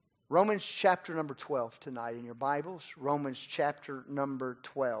Romans chapter number 12 tonight in your Bibles. Romans chapter number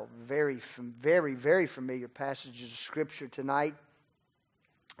 12. Very familiar passages of Scripture tonight.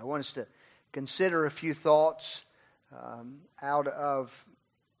 I want us to consider a few thoughts out of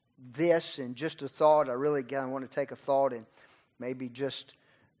this. And just a thought, I want to take a thought and maybe just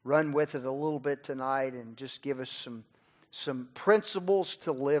run with it a little bit tonight and just give us some principles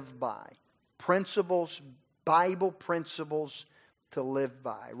to live by. Principles, Bible principles to live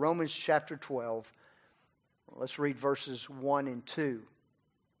by. Romans chapter 12. Let's read verses 1 and 2.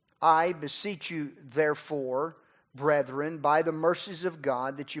 I beseech you, therefore, brethren, by the mercies of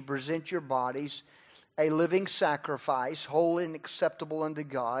God, that you present your bodies a living sacrifice, holy and acceptable unto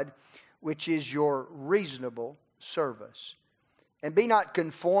God, which is your reasonable service. And be not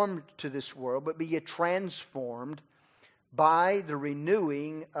conformed to this world, but be ye transformed by the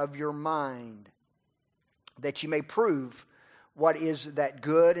renewing of your mind, that ye may prove what is that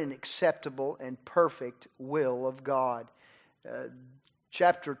good and acceptable and perfect will of God.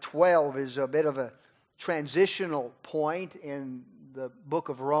 Chapter 12 is a bit of a transitional point in the book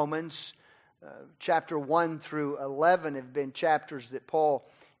of Romans. Chapter 1 through 11 have been chapters that Paul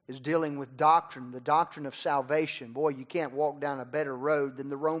is dealing with doctrine, the doctrine of salvation. Boy, you can't walk down a better road than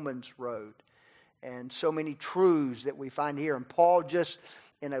the Romans road. And so many truths that we find here. And Paul just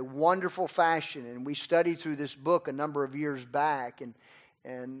in a wonderful fashion, and we studied through this book a number of years back, and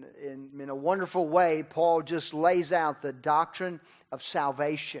in a wonderful way, Paul just lays out the doctrine of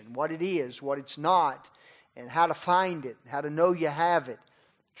salvation, what it is, what it's not, and how to find it, how to know you have it.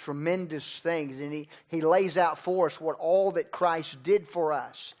 Tremendous things. And he lays out for us what all that Christ did for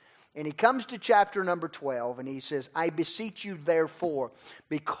us. And he comes to chapter number 12 and he says, I beseech you therefore,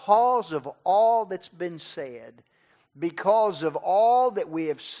 because of all that's been said, because of all that we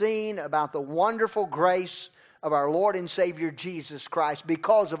have seen about the wonderful grace of our Lord and Savior Jesus Christ,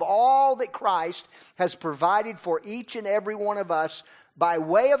 because of all that Christ has provided for each and every one of us by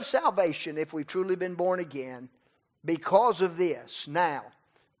way of salvation, if we've truly been born again, because of this, now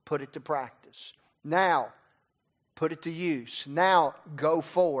put it to practice. Now put it to use. Now go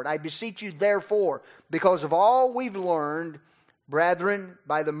forward. I beseech you therefore, because of all we've learned, brethren,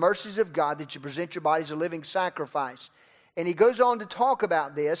 by the mercies of God, that you present your bodies a living sacrifice. And he goes on to talk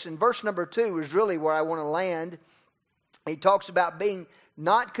about this. And verse number 2 is really where I want to land. He talks about being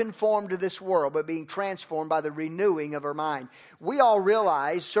not conformed to this world, but being transformed by the renewing of our mind. We all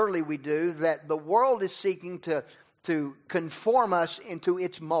realize, certainly we do, that the world is seeking to conform us into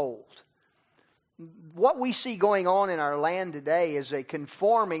its mold. What we see going on in our land today is a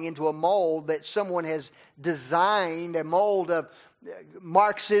conforming into a mold that someone has designed, a mold of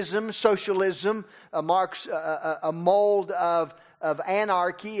Marxism, socialism, a mold of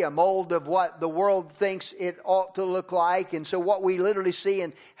anarchy, a mold of what the world thinks it ought to look like. And so what we literally see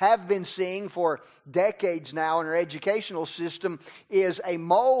and have been seeing for decades now in our educational system is a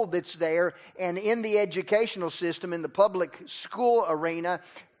mold that's there. And in the educational system, in the public school arena,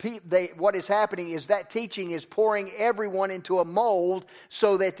 what is happening is that teaching is pouring everyone into a mold,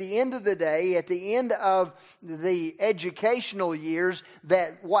 so that at the end of the day, at the end of the educational years,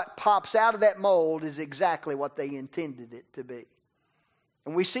 that what pops out of that mold is exactly what they intended it to be.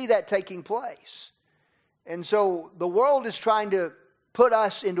 And we see that taking place. And so the world is trying to put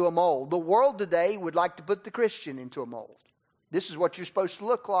us into a mold. The world today would like to put the Christian into a mold. This is what you're supposed to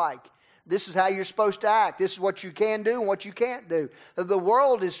look like. This is how you're supposed to act. This is what you can do and what you can't do. The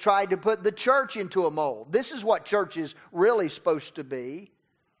world has tried to put the church into a mold. This is what church is really supposed to be.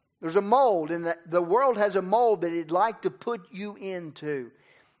 There's a mold, and the world has a mold that it'd like to put you into.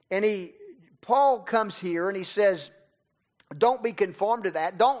 And Paul comes here and he says, don't be conformed to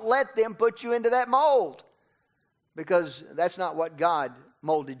that. Don't let them put you into that mold. Because that's not what God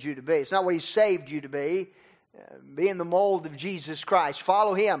molded you to be. It's not what He saved you to be. Be in the mold of Jesus Christ.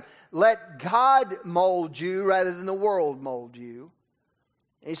 Follow Him. Let God mold you rather than the world mold you.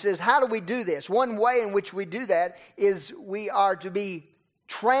 And he says, how do we do this? One way in which we do that is we are to be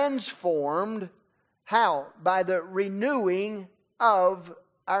transformed. How? By the renewing of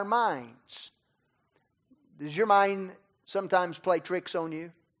our minds. Does your mind sometimes play tricks on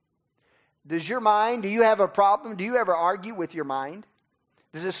you? Do you have a problem? Do you ever argue with your mind?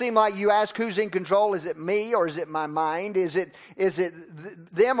 Does it seem like you ask who's in control? Is it me or is it my mind? Is it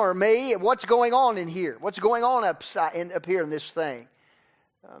them or me? What's going on in here? What's going on up here in this thing?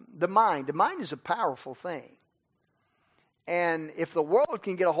 The mind is a powerful thing. And if the world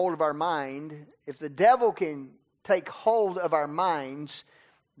can get a hold of our mind, if the devil can take hold of our minds,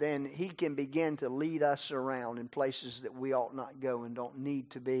 then he can begin to lead us around in places that we ought not go and don't need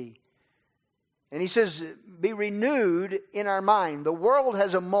to be. And he says, be renewed in our mind. The world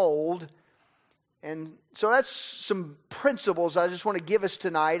has a mold. And so that's some principles I just want to give us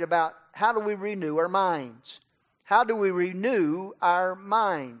tonight about how do we renew our minds. How do we renew our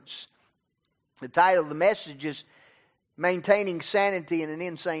minds? The title of the message is Maintaining Sanity in an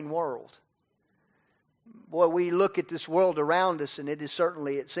Insane World. Boy, we look at this world around us and it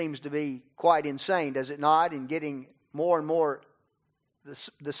seems to be quite insane, does it not? And getting more and more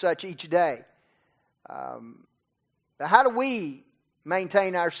the such each day. How do we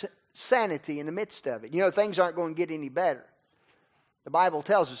maintain our sanity in the midst of it? You know, things aren't going to get any better. The Bible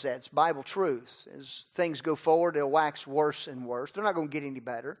tells us that. It's Bible truth. As things go forward, they'll wax worse and worse. They're not going to get any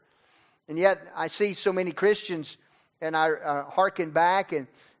better. And yet, I see so many Christians, and I hearken back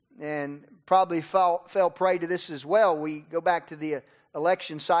and probably fell prey to this as well. We go back to the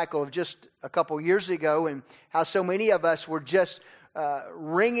election cycle of just a couple years ago and how so many of us were just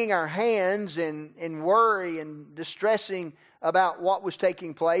wringing our hands in worry and distressing about what was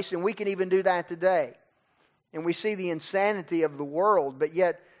taking place. And we can even do that today. And we see the insanity of the world, but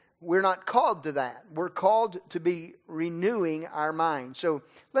yet we're not called to that. We're called to be renewing our minds. So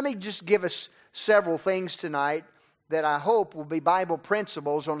let me just give us several things tonight that I hope will be Bible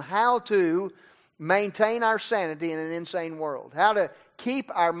principles on how to maintain our sanity in an insane world. How to keep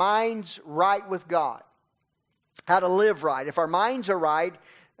our minds right with God. How to live right. If our minds are right,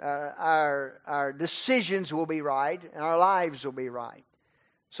 our decisions will be right, and our lives will be right.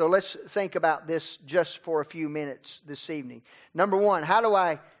 So let's think about this just for a few minutes this evening. Number one, how do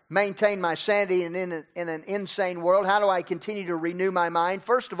I maintain my sanity in an insane world? How do I continue to renew my mind?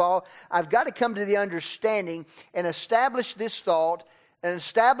 First of all, I've got to come to the understanding and establish this thought and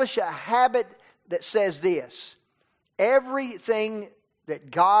establish a habit that says this: everything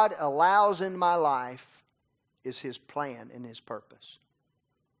that God allows in my life is His plan and His purpose.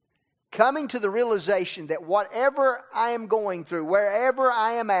 Coming to the realization that whatever I am going through, wherever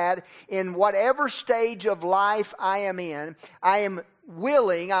I am at, in whatever stage of life I am in,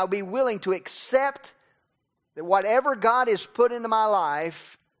 I'll be willing to accept that whatever God has put into my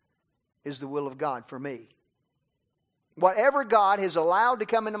life is the will of God for me. Whatever God has allowed to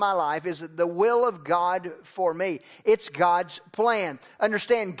come into my life is the will of God for me. It's God's plan.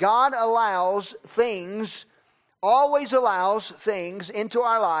 Understand, God always allows things into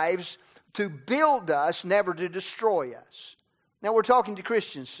our lives to build us, never to destroy us. Now we're talking to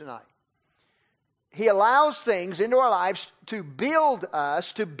Christians tonight. He allows things into our lives to build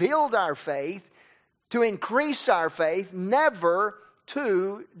us, to build our faith, to increase our faith, never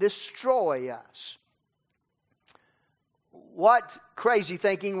to destroy us. What crazy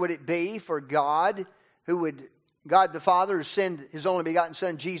thinking would it be for God the Father who sent His only begotten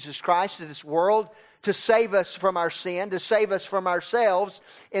Son, Jesus Christ, to this world to save us from our sin, to save us from ourselves,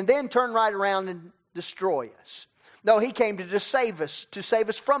 and then turn right around and destroy us. No, He came to save us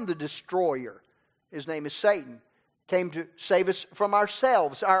from the destroyer. His name is Satan. Came to save us from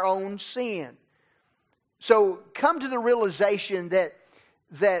ourselves, our own sin. So come to the realization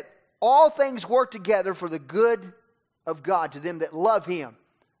that all things work together for the good of God to them that love Him.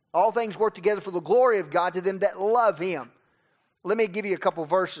 All things work together for the glory of God to them that love Him. Let me give you a couple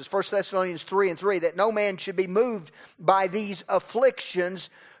verses. 1 Thessalonians 3:3, that no man should be moved by these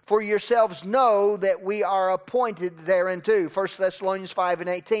afflictions, for yourselves know that we are appointed thereunto. 1 Thessalonians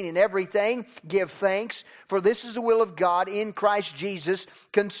 5:18, in everything give thanks, for this is the will of God in Christ Jesus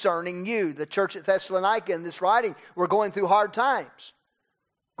concerning you. The church at Thessalonica in this writing were going through hard times,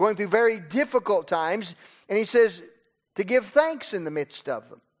 going through very difficult times, and he says to give thanks in the midst of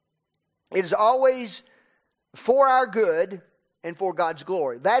them. It is always for our good and for God's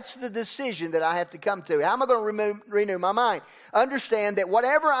glory. That's the decision that I have to come to. How am I going to renew my mind? Understand that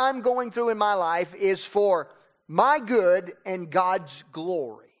whatever I'm going through in my life is for my good and God's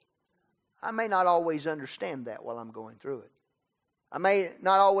glory. I may not always understand that while I'm going through it. I may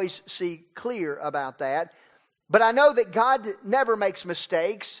not always see clear about that. But I know that God never makes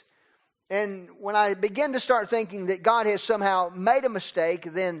mistakes. And when I begin to start thinking that God has somehow made a mistake,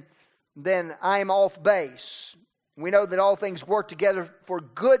 then I am off base. We know that all things work together for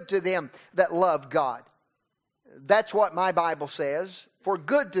good to them that love God. That's what my Bible says, for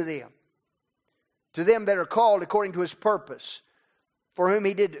good to them that are called according to His purpose. For whom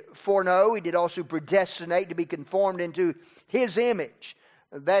He did foreknow, He did also predestinate to be conformed into His image.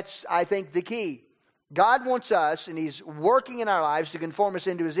 That's, I think, the key. God wants us, and He's working in our lives to conform us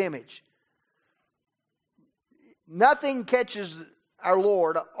into His image. Nothing catches our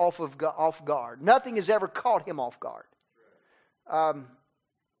Lord off guard. Nothing has ever caught Him off guard.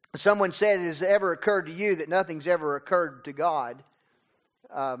 Someone said, has it ever occurred to you that nothing's ever occurred to God?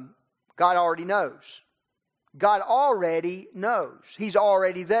 God God already knows. God already knows. He's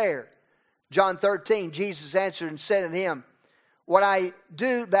already there. John 13, Jesus answered and said unto him, What I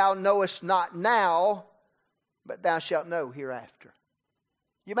do thou knowest not now, but thou shalt know hereafter.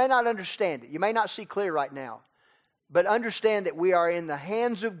 You may not understand it. You may not see clear right now. But understand that we are in the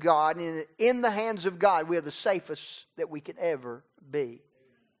hands of God. And in the hands of God, we are the safest that we could ever be.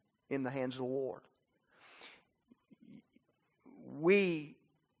 In the hands of the Lord. We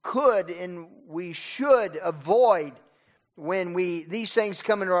could and we should avoid when these things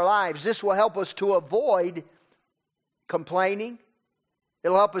come into our lives. This will help us to avoid complaining.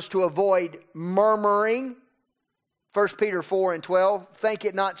 It'll help us to avoid murmuring. 1 Peter 4 and 12. Think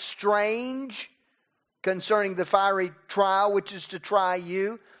it not strange concerning the fiery trial which is to try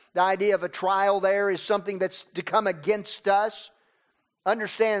you. The idea of a trial there is something that's to come against us.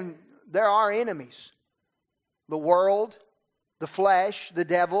 Understand there are enemies. The world, the flesh, the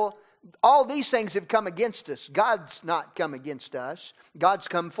devil. All these things have come against us. God's not come against us. God's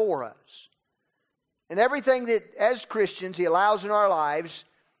come for us. And everything that as Christians He allows in our lives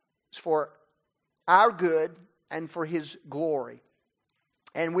is for our good and for His glory.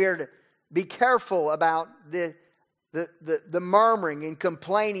 And we are to be careful about the murmuring and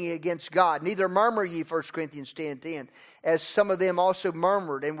complaining against God. Neither murmur ye, 1 Corinthians 10:10, as some of them also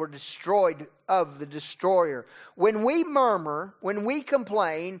murmured and were destroyed of the destroyer. When we murmur, when we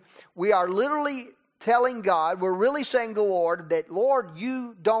complain, we are literally telling God, we're really saying to the Lord that, Lord,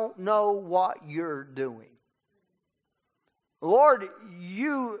 you don't know what you're doing. Lord,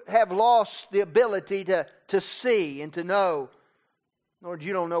 you have lost the ability to see and to know. Lord,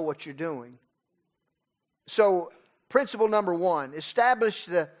 you don't know what you're doing. So, principle number one, establish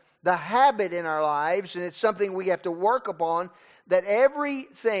the habit in our lives, and it's something we have to work upon, that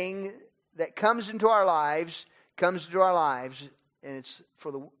everything that comes into our lives, and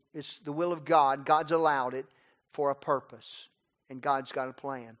it's the will of God. God's allowed it for a purpose, and God's got a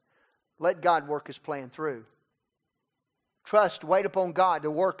plan. Let God work His plan through. Trust, wait upon God to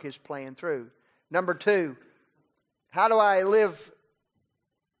work His plan through. Number two, how do I live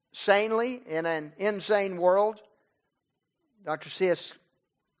sanely in an insane world? Dr. Sis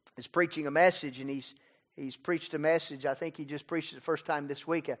is preaching a message, and he's preached a message. I think he just preached it the first time this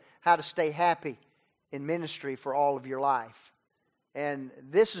week, how to stay happy in ministry for all of your life. And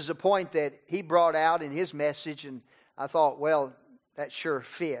this is a point that he brought out in his message, and I thought, well, that sure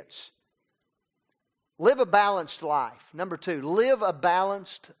fits. Live a balanced life. Number two, live a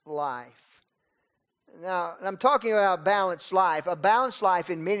balanced life. Now, I'm talking about a balanced life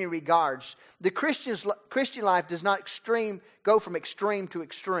in many regards. The Christian life does not go from extreme to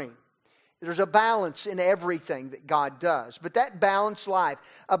extreme. There's a balance in everything that God does. But that balanced life,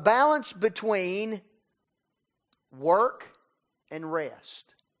 a balance between work and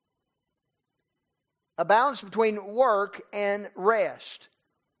rest. A balance between work and rest.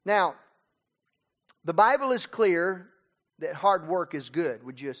 Now, the Bible is clear that hard work is good.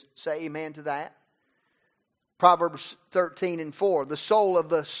 Would you say amen to that? Proverbs 13 and 4. The soul of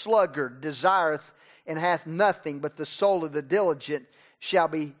the sluggard desireth and hath nothing, but the soul of the diligent shall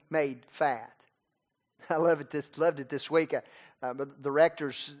be made fat. I loved it this week. The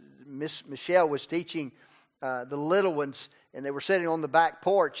rectors, Miss Michelle, was teaching the little ones, and they were sitting on the back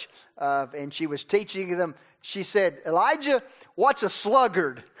porch, and she was teaching them. She said, Elijah, what's a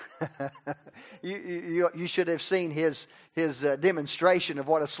sluggard? you should have seen his demonstration of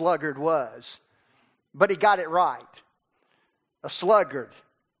what a sluggard was. But he got it right. A sluggard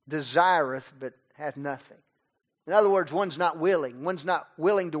desireth, but hath nothing. In other words, one's not willing. One's not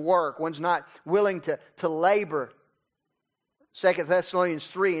willing to work. One's not willing to labor. 2 Thessalonians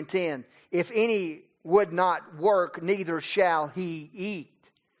 3 and 10. If any would not work, neither shall he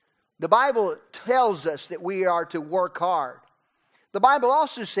eat. The Bible tells us that we are to work hard. The Bible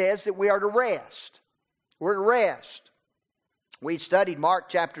also says that we are to rest. We're to rest. We studied Mark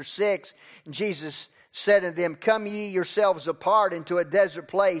chapter 6, and Jesus said unto them, Come ye yourselves apart into a desert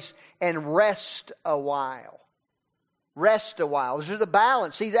place and rest a while. Rest a while. This is the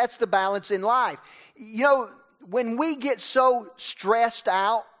balance. See, that's the balance in life. You know, when we get so stressed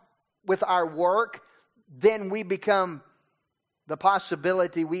out with our work, then we become the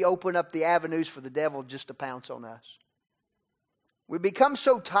possibility, we open up the avenues for the devil just to pounce on us. We become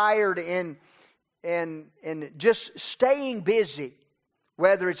so tired in just staying busy,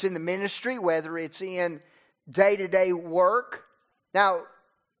 whether it's in the ministry, whether it's in day-to-day work. Now,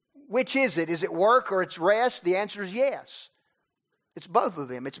 which is it? Is it work or it's rest? The answer is yes. It's both of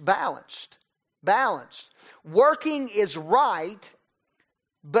them. It's balanced. Balanced. Working is right,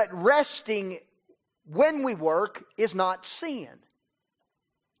 but resting when we work is not sin.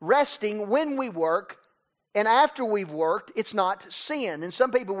 resting when we work and after we've worked, it's not sin. And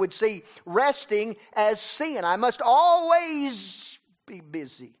some people would see resting as sin. I must always be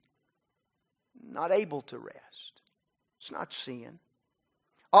busy, not able to rest. It's not sin.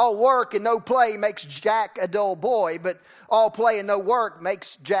 All work and no play makes Jack a dull boy, but all play and no work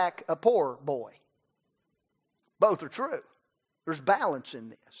makes Jack a poor boy. Both are true. There's balance in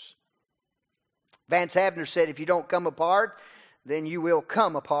this. Vance Havner said, if you don't come apart, then you will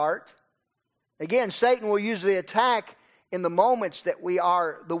come apart. Again, Satan will usually attack in the moments that we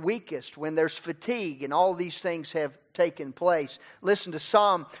are the weakest, when there's fatigue and all these things have taken place. Listen to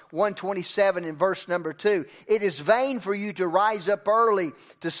Psalm 127 in verse number 2. It is vain for you to rise up early,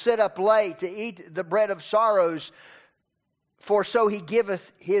 to sit up late, to eat the bread of sorrows, for so he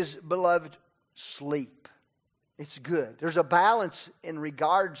giveth his beloved sleep. It's good. There's a balance in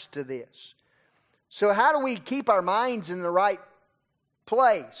regards to this. So how do we keep our minds in the right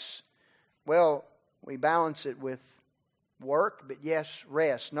place? Well, we balance it with work, but yes,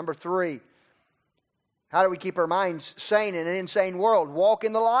 rest. Number 3, how do we keep our minds sane in an insane world? Walk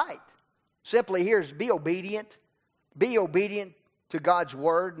in the light. Simply here's be obedient. Be obedient to God's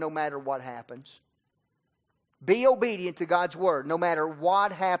word no matter what happens. Be obedient to God's word no matter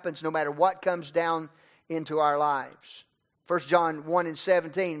what happens, no matter what comes down into our lives. 1 John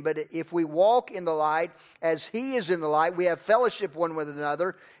 1:17, but if we walk in the light as he is in the light, we have fellowship one with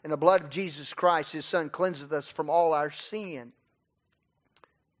another, and the blood of Jesus Christ, his Son, cleanseth us from all our sin.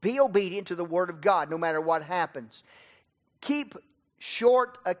 Be obedient to the word of God no matter what happens. Keep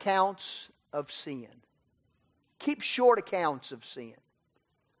short accounts of sin. Keep short accounts of sin.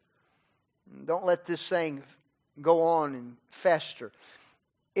 Don't let this thing go on and fester.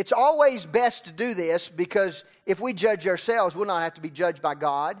 It's always best to do this because if we judge ourselves, we'll not have to be judged by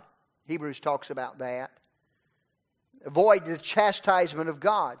God. Hebrews talks about that. Avoid the chastisement of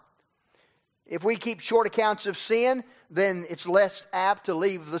God. If we keep short accounts of sin, then it's less apt to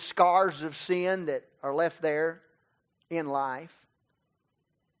leave the scars of sin that are left there in life.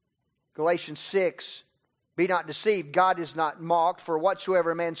 Galatians 6, be not deceived, God is not mocked, for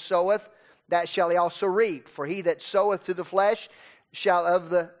whatsoever a man soweth, that shall he also reap. For he that soweth to the flesh shall of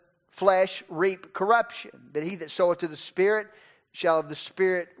the flesh reap corruption, but he that soweth to the Spirit shall of the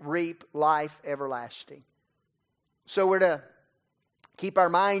Spirit reap life everlasting. So we're to keep our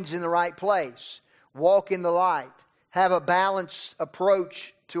minds in the right place, walk in the light, have a balanced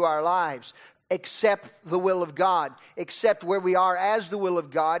approach to our lives, accept the will of God, accept where we are as the will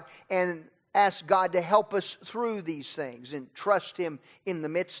of God, and ask God to help us through these things and trust Him in the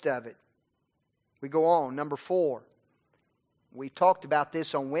midst of it. We go on, number 4. We talked about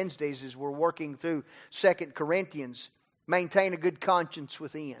this on Wednesdays as we're working through 2 Corinthians. Maintain a good conscience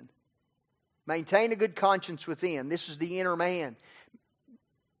within. Maintain a good conscience within. This is the inner man.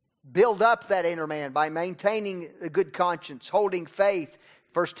 Build up that inner man by maintaining a good conscience, holding faith.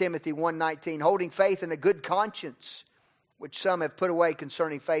 1 Timothy 1:19, holding faith and a good conscience, which some have put away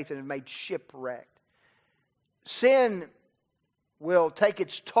concerning faith and have made shipwrecked. Sin will take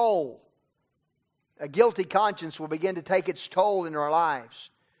its toll. A guilty conscience will begin to take its toll in our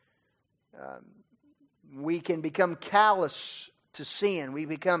lives. We can become callous to sin. We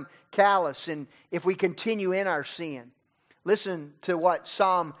become callous and if we continue in our sin. Listen to what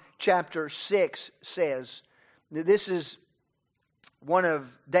Psalm chapter 6 says. This is one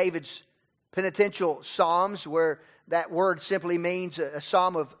of David's penitential psalms where that word simply means a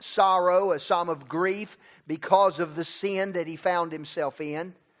psalm of sorrow, a psalm of grief because of the sin that he found himself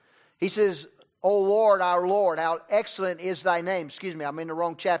in. He says, O Lord, our Lord, how excellent is thy name. I'm in the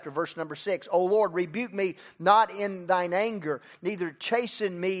wrong chapter, verse number 6. O Lord, rebuke me not in thine anger, neither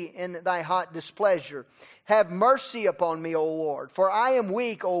chasten me in thy hot displeasure. Have mercy upon me, O Lord, for I am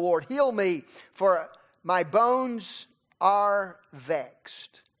weak, O Lord. Heal me, for my bones are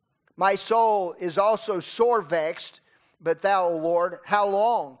vexed. My soul is also sore vexed, but thou, O Lord, how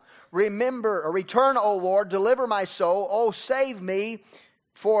long? Return, O Lord, deliver my soul. O save me,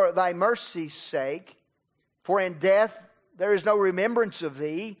 for thy mercy's sake. For in death there is no remembrance of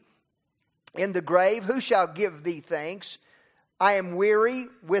thee. In the grave who shall give thee thanks? I am weary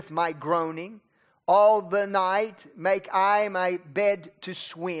with my groaning. All the night make I my bed to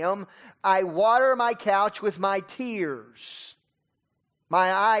swim. I water my couch with my tears.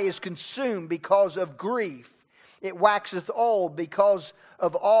 My eye is consumed because of grief. It waxeth old because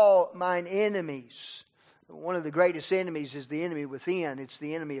of all mine enemies. One of the greatest enemies is the enemy within. It's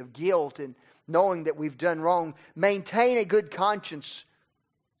the enemy of guilt and knowing that we've done wrong. Maintain a good conscience.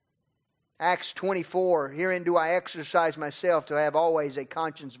 Acts 24, herein do I exercise myself to have always a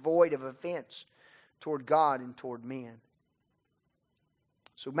conscience void of offense toward God and toward men.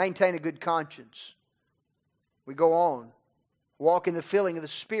 So maintain a good conscience. We go on. Walk in the filling of the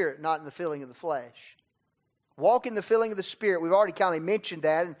Spirit, not in the filling of the flesh. Walk in the filling of the Spirit. We've already kind of mentioned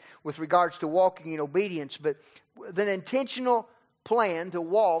that with regards to walking in obedience, but the intentional plan to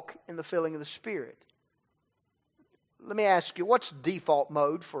walk in the filling of the Spirit. Let me ask you, what's default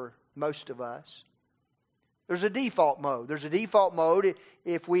mode for most of us? There's a default mode. There's a default mode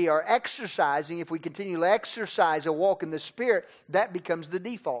if we are exercising, if we continue to exercise a walk in the Spirit, that becomes the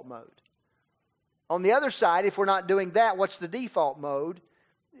default mode. On the other side, if we're not doing that, what's the default mode?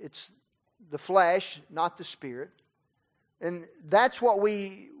 It's the flesh, not the Spirit. And that's what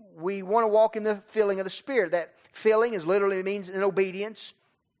we want to walk in the filling of the Spirit. That filling is literally means in obedience.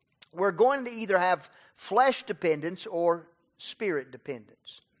 We're going to either have flesh dependence or Spirit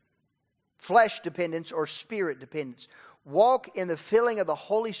dependence. Flesh dependence or Spirit dependence. Walk in the filling of the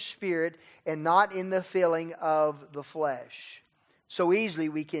Holy Spirit and not in the filling of the flesh. So easily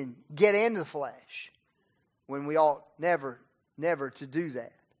we can get into the flesh when we ought never to do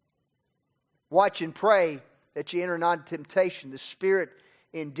that. Watch and pray that you enter not into temptation. The Spirit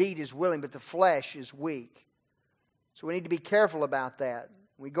indeed is willing, but the flesh is weak. So we need to be careful about that.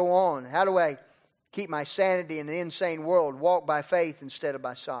 We go on. How do I keep my sanity in an insane world? Walk by faith instead of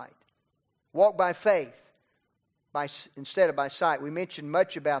by sight. Walk by faith instead of by sight. We mentioned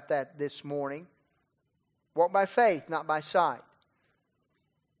much about that this morning. Walk by faith, not by sight.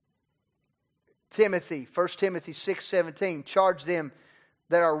 1 Timothy 6:17, charge them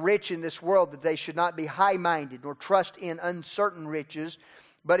that are rich in this world that they should not be high-minded, nor trust in uncertain riches,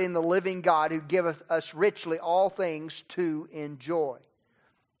 but in the living God who giveth us richly all things to enjoy.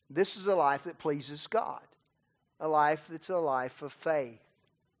 This is a life that pleases God. A life that's a life of faith.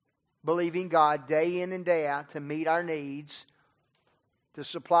 Believing God day in and day out to meet our needs, to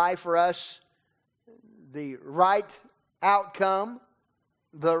supply for us the right outcome,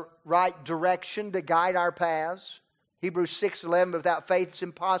 the right direction to guide our paths. Hebrews 6:11, without faith it's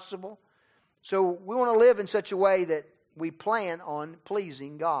impossible. So we want to live in such a way that we plan on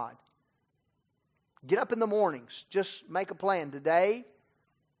pleasing God. Get up in the mornings. Just make a plan. Today,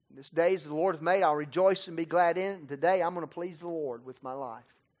 this day is the Lord hath made. I'll rejoice and be glad in it. And today I'm going to please the Lord with my life.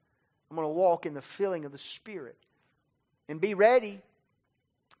 I'm going to walk in the filling of the Spirit. And be ready,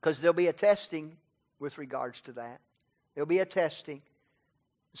 because there'll be a testing with regards to that. There'll be a testing.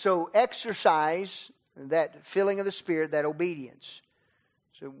 So exercise that filling of the Spirit, that obedience.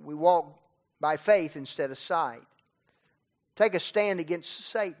 So we walk by faith instead of sight. Take a stand against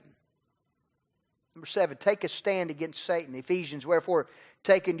Satan. Number 7, take a stand against Satan. Ephesians, wherefore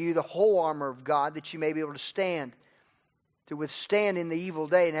take unto you the whole armor of God, that you may be able to stand, to withstand in the evil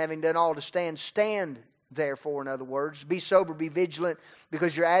day, and having done all to stand, stand therefore, in other words. Be sober, be vigilant,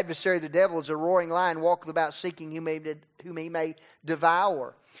 because your adversary the devil is a roaring lion, walketh about seeking whom he may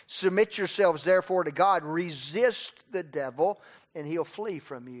devour. Submit yourselves therefore to God. Resist the devil, and he'll flee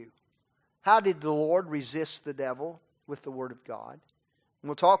from you. How did the Lord resist the devil? With the Word of God. And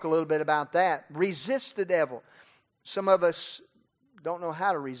we'll talk a little bit about that. Resist the devil. Some of us don't know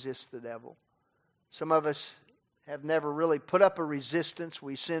how to resist the devil. Some of us have never really put up a resistance.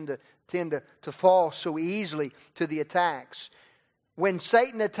 We tend to fall so easily to the attacks. When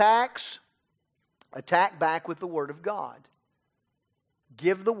Satan attacks, attack back with the Word of God.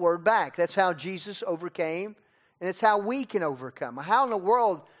 Give the Word back. That's how Jesus overcame, and it's how we can overcome. How in the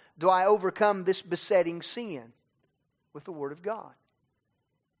world do I overcome this besetting sin? With the Word of God.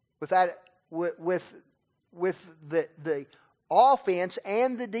 With the offense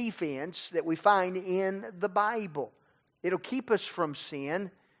and the defense that we find in the Bible. It'll keep us from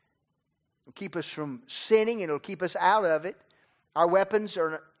sin. It'll keep us from sinning. It'll keep us out of it. Our weapons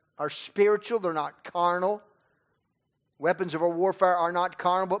are spiritual. They're not carnal. Weapons of our warfare are not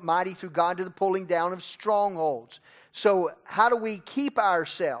carnal, but mighty through God to the pulling down of strongholds. So how do we keep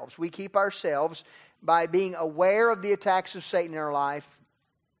ourselves? We keep ourselves by being aware of the attacks of Satan in our life,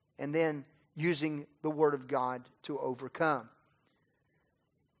 and then using the Word of God to overcome.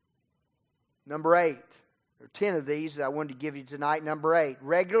 Number 8. There are 10 of these that I wanted to give you tonight. Number 8.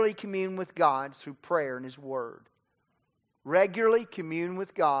 Regularly commune with God through prayer and His Word. Regularly commune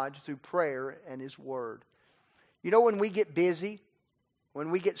with God through prayer and His Word. You know, when we get busy,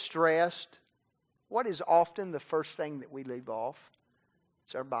 when we get stressed, what is often the first thing that we leave off?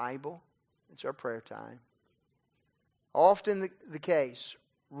 It's our Bible. It's our prayer time. Often the case.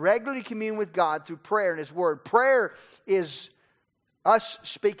 Regularly commune with God through prayer and His Word. Prayer is us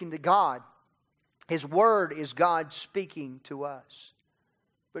speaking to God. His Word is God speaking to us.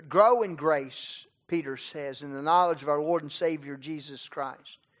 But grow in grace, Peter says, in the knowledge of our Lord and Savior Jesus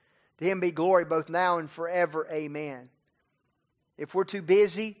Christ. To Him be glory both now and forever. Amen. If we're too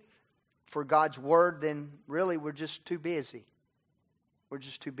busy for God's Word, then really we're just too busy. We're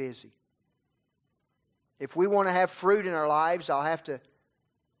just too busy. If we want to have fruit in our lives, I'll have to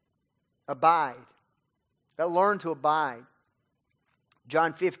abide. I'll learn to abide.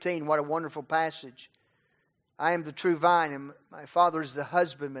 John 15, what a wonderful passage. I am the true vine, and my Father is the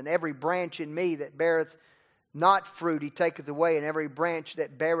husbandman. Every branch in me that beareth not fruit, He taketh away, and every branch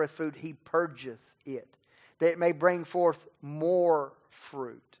that beareth fruit, He purgeth it, that it may bring forth more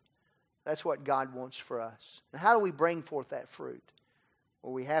fruit. That's what God wants for us. And how do we bring forth that fruit?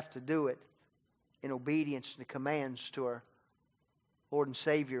 Well, we have to do it in obedience to the commands to our Lord and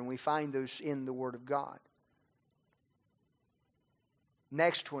Savior, and we find those in the Word of God.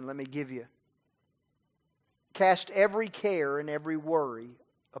 Next one, let me give you. Cast every care and every worry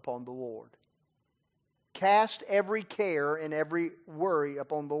upon the Lord. Cast every care and every worry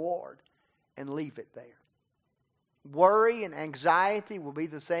upon the Lord and leave it there. Worry and anxiety will be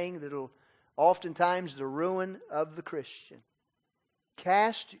the thing that will oftentimes the ruin of the Christian.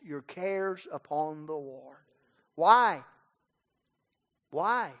 Cast your cares upon the Lord. Why?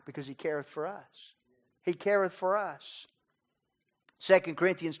 Why? Because He careth for us. He careth for us. 2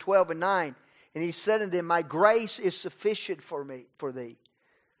 Corinthians 12 and 9. And He said unto them, My grace is sufficient for thee.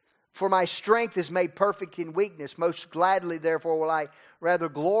 For my strength is made perfect in weakness. Most gladly, therefore, will I rather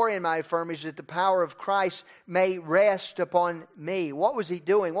glory in my infirmities, that the power of Christ may rest upon me. What was he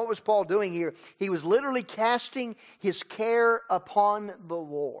doing? What was Paul doing here? He was literally casting his care upon the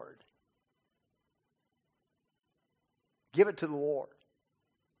Lord. Give it to the Lord.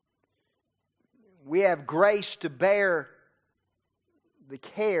 We have grace to bear the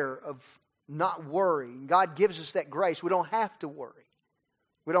care of not worrying. God gives us that grace. We don't have to worry.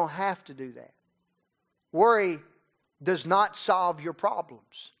 We don't have to do that. Worry does not solve your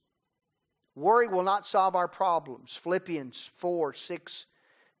problems. Worry will not solve our problems. Philippians 4, 6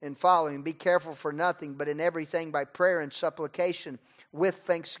 and following. Be careful for nothing, but in everything by prayer and supplication with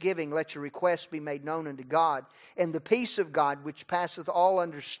thanksgiving let your requests be made known unto God. And the peace of God, which passeth all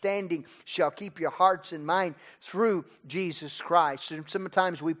understanding, shall keep your hearts and mind through Jesus Christ. And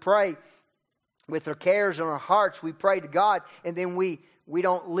sometimes we pray with our cares on our hearts. We pray to God, and then we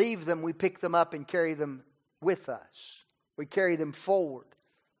don't leave them. We pick them up and carry them with us. We carry them forward.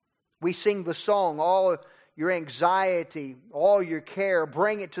 We sing the song, all your anxiety, all your care,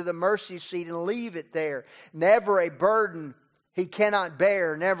 bring it to the mercy seat and leave it there. Never a burden He cannot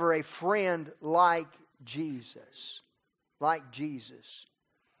bear, never a friend like Jesus. Like Jesus.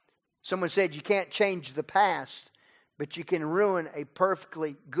 Someone said you can't change the past, but you can ruin a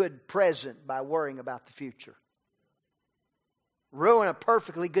perfectly good present by worrying about the future. Ruin a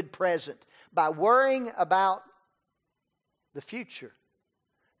perfectly good present by worrying about the future.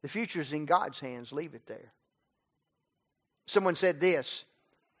 The future's in God's hands. Leave it there. Someone said this: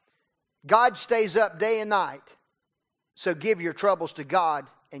 God stays up day and night, so give your troubles to God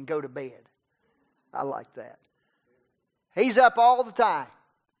and go to bed. I like that. He's up all the time,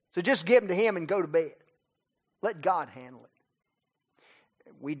 so just give them to Him and go to bed. Let God handle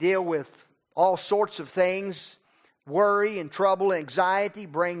it. We deal with all sorts of things. Worry and trouble and anxiety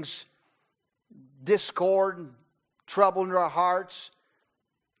brings discord and trouble into our hearts.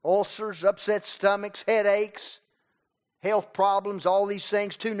 Ulcers, upset stomachs, headaches, health problems, all these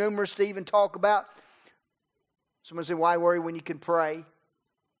things, too numerous to even talk about. Someone said, why worry when you can pray?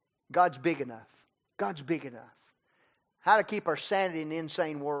 God's big enough. God's big enough. How to keep our sanity in an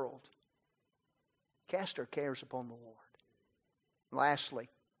insane world? Cast our cares upon the Lord. Lastly,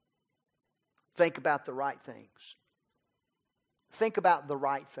 think about the right things. Think about the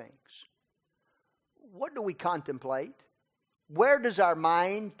right things. What do we contemplate? Where does our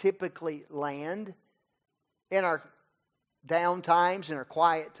mind typically land in our down times, in our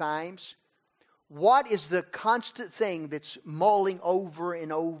quiet times? What is the constant thing that's mulling over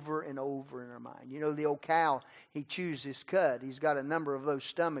and over and over in our mind? You know, the old cow, he chews his cud. He's got a number of those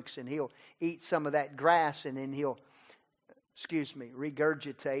stomachs, and he'll eat some of that grass, and then he'll,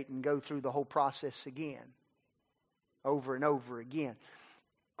 regurgitate and go through the whole process again. Over and over again.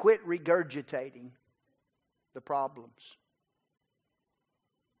 Quit regurgitating the problems.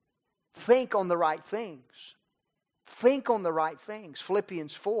 Think on the right things. Think on the right things.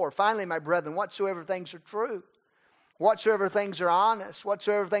 Philippians 4. Finally, my brethren, whatsoever things are true, whatsoever things are honest,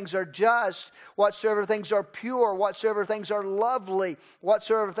 whatsoever things are just, whatsoever things are pure, whatsoever things are lovely,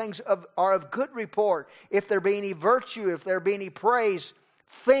 whatsoever things are of good report, if there be any virtue, if there be any praise,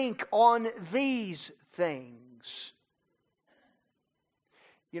 think on these things.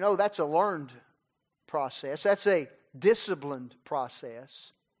 You know, that's a learned process. That's a disciplined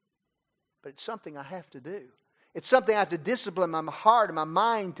process. But it's something I have to do. It's something I have to discipline my heart and my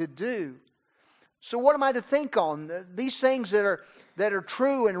mind to do. So what am I to think on? These things that are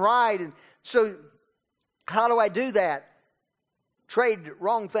true and right. And so how do I do that? Trade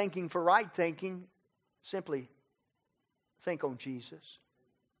wrong thinking for right thinking. Simply think on Jesus.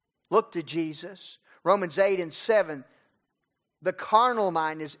 Look to Jesus. Romans 8:7. The carnal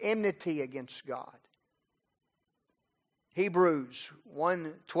mind is enmity against God. Hebrews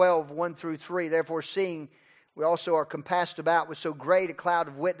 1:12, 1-3. Therefore, seeing we also are compassed about with so great a cloud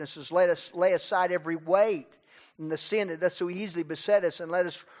of witnesses, let us lay aside every weight and the sin that doth so easily beset us, and let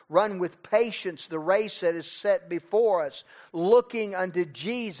us run with patience the race that is set before us, looking unto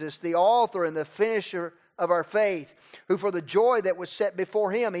Jesus, the author and the finisher of our faith, who for the joy that was set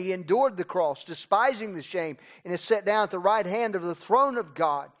before him, he endured the cross, despising the shame, and is set down at the right hand of the throne of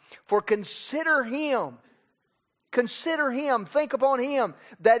God. For consider him, think upon him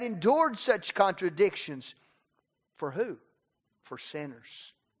that endured such contradictions. For who? For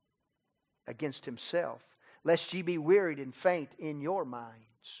sinners, against himself, lest ye be wearied and faint in your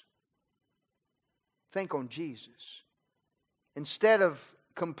minds. Think on Jesus. Instead of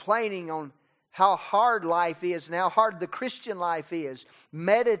complaining on how hard life is and how hard the Christian life is,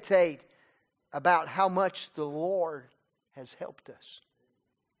 meditate about how much the Lord has helped us.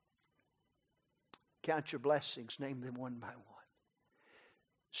 Count your blessings, name them one by one.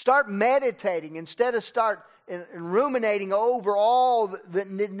 Start meditating instead of start and ruminating over all the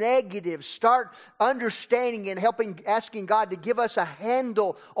negatives. Start understanding and asking God to give us a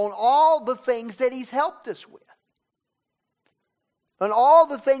handle on all the things that He's helped us with. On all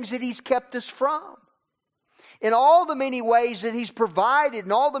the things that He's kept us from. In all the many ways that He's provided,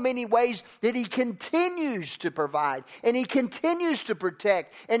 in all the many ways that He continues to provide, and He continues to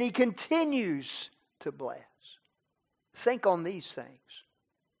protect, and He continues to bless. Think on these things.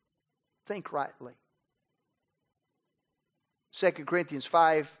 Think rightly. 2 Corinthians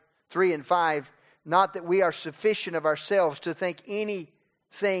 3:5, not that we are sufficient of ourselves to think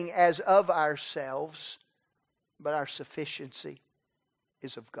anything as of ourselves, but our sufficiency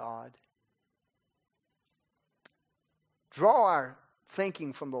is of God. Draw our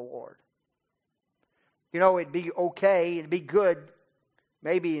thinking from the Lord. You know, it'd be okay, it'd be good,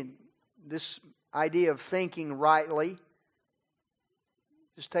 maybe in this idea of thinking rightly,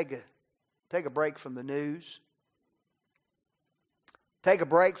 just take a break from the news. Take a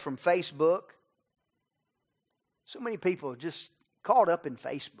break from Facebook. So many people are just caught up in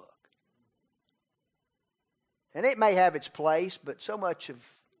Facebook. And it may have its place, but so much of,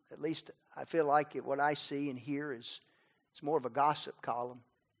 at least I feel like what I see and hear is it's more of a gossip column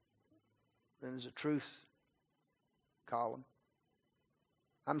than is a truth column.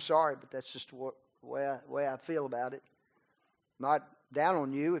 I'm sorry, but that's just the way I feel about it. Not down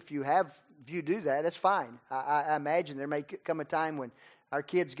on you. If you do that, that's fine. I imagine there may come a time when our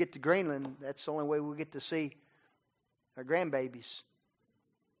kids get to Greenland, that's the only way we'll get to see our grandbabies.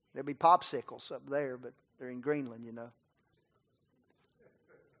 There'll be popsicles up there, but they're in Greenland, you know.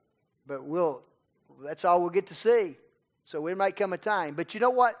 But that's all we'll get to see. So it might come a time. But you know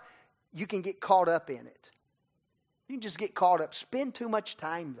what? You can get caught up in it. You can just get caught up. Spend too much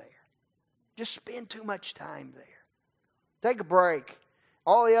time there. Just spend too much time there. Take a break.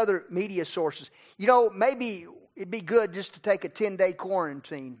 All the other media sources. You know, maybe it'd be good just to take a 10-day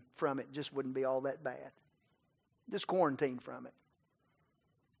quarantine from it. Just wouldn't be all that bad. Just quarantine from it.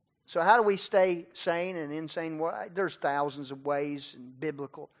 So how do we stay sane and insane? Well, there's thousands of ways and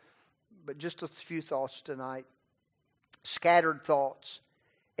biblical. But just a few thoughts tonight. Scattered thoughts.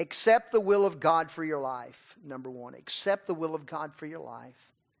 Accept the will of God for your life. Number one, accept the will of God for your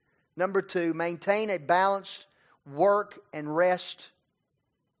life. Number two, maintain a balanced work and rest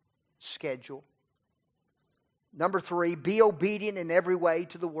schedule. Number three, be obedient in every way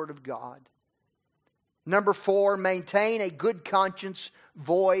to the Word of God. Number four, maintain a good conscience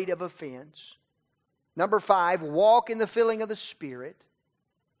void of offense. Number five, walk in the filling of the Spirit.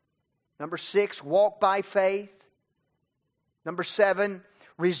 Number six, walk by faith. Number seven,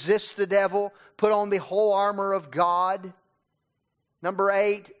 resist the devil. Put on the whole armor of God. Number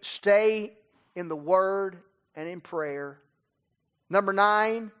eight, stay in the Word and in prayer. Number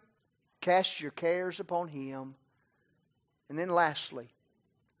nine, cast your cares upon Him. And then lastly,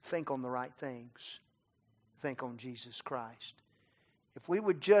 think on the right things. Think on Jesus Christ. If we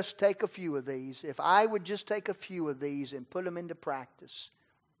would just take a few of these, if I would just take a few of these and put them into practice,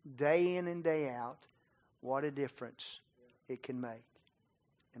 day in and day out, what a difference it can make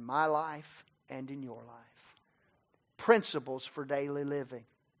in my life and in your life. Principles for daily living.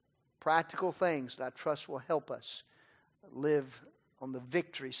 Practical things that I trust will help us live on the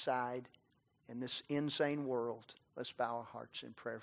victory side in this insane world. Let's bow our hearts in prayer.